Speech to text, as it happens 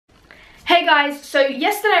Hey guys, so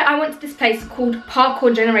yesterday I went to this place called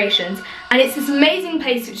Parkour Generations, and it's this amazing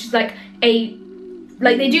place which is like they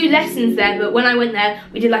do lessons there, but when I went there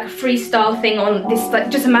we did like a freestyle thing on this, like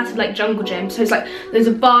just a massive like jungle gym. So it's like there's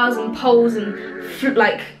bars and poles and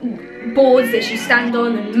like boards that you stand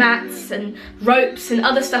on and mats and ropes and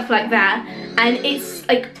other stuff like that, and it's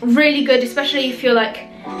like really good, especially if you're like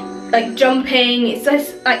jumping. It's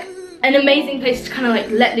just like an amazing place to kind of like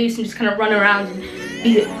let loose and just kind of run around and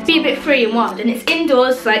be a bit free and wild. And it's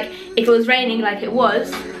indoors, so like if it was raining like it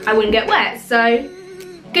was, I wouldn't get wet, so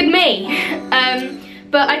good me.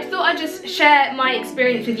 But I thought I'd just share my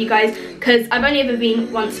experience with you guys, because I've only ever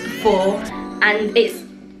been once before and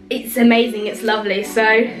it's amazing, it's lovely. So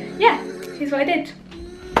yeah, here's what I did.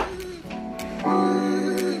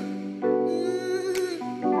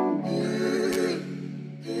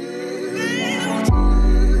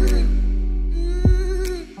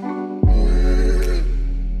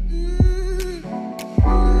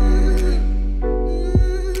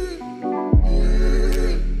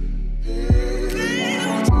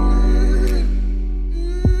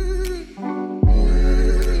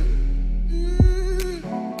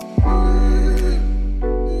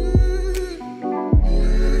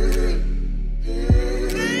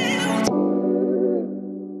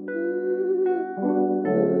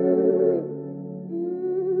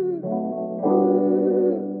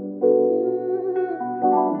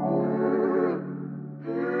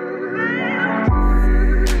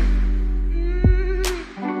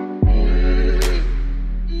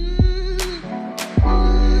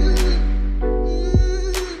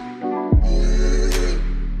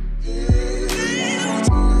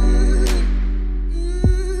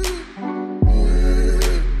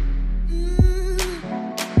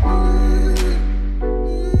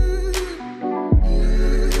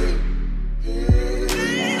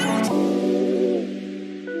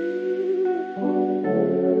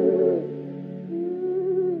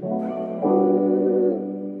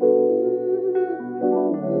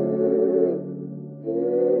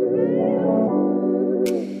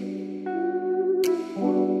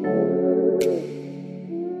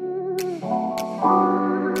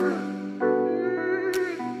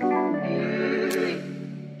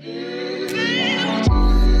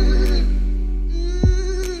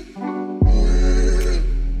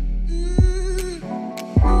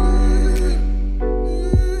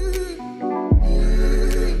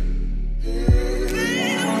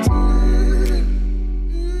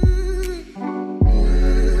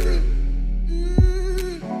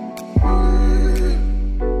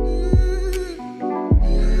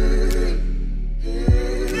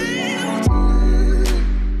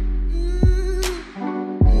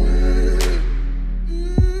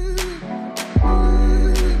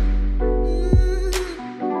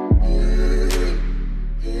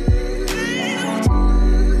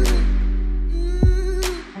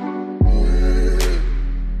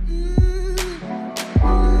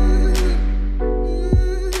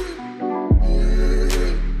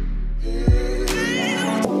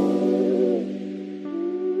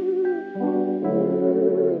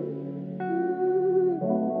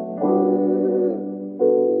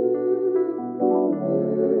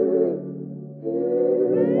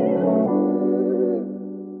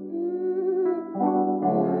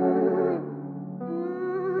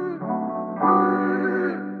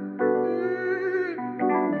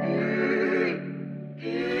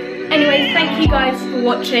 Anyways, thank you guys for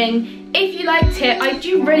watching. If you liked it, I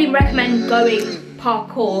do really recommend going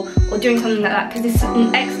parkour or doing something like that, because it's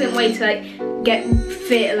an excellent way to like get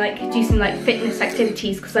fit, like do some like fitness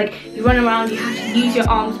activities, because like you run around, you have to use your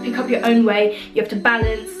arms, pick up your own way, you have to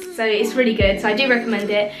balance, so it's really good. So I do recommend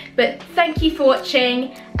it. But thank you for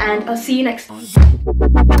watching, and I'll see you next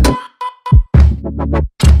time.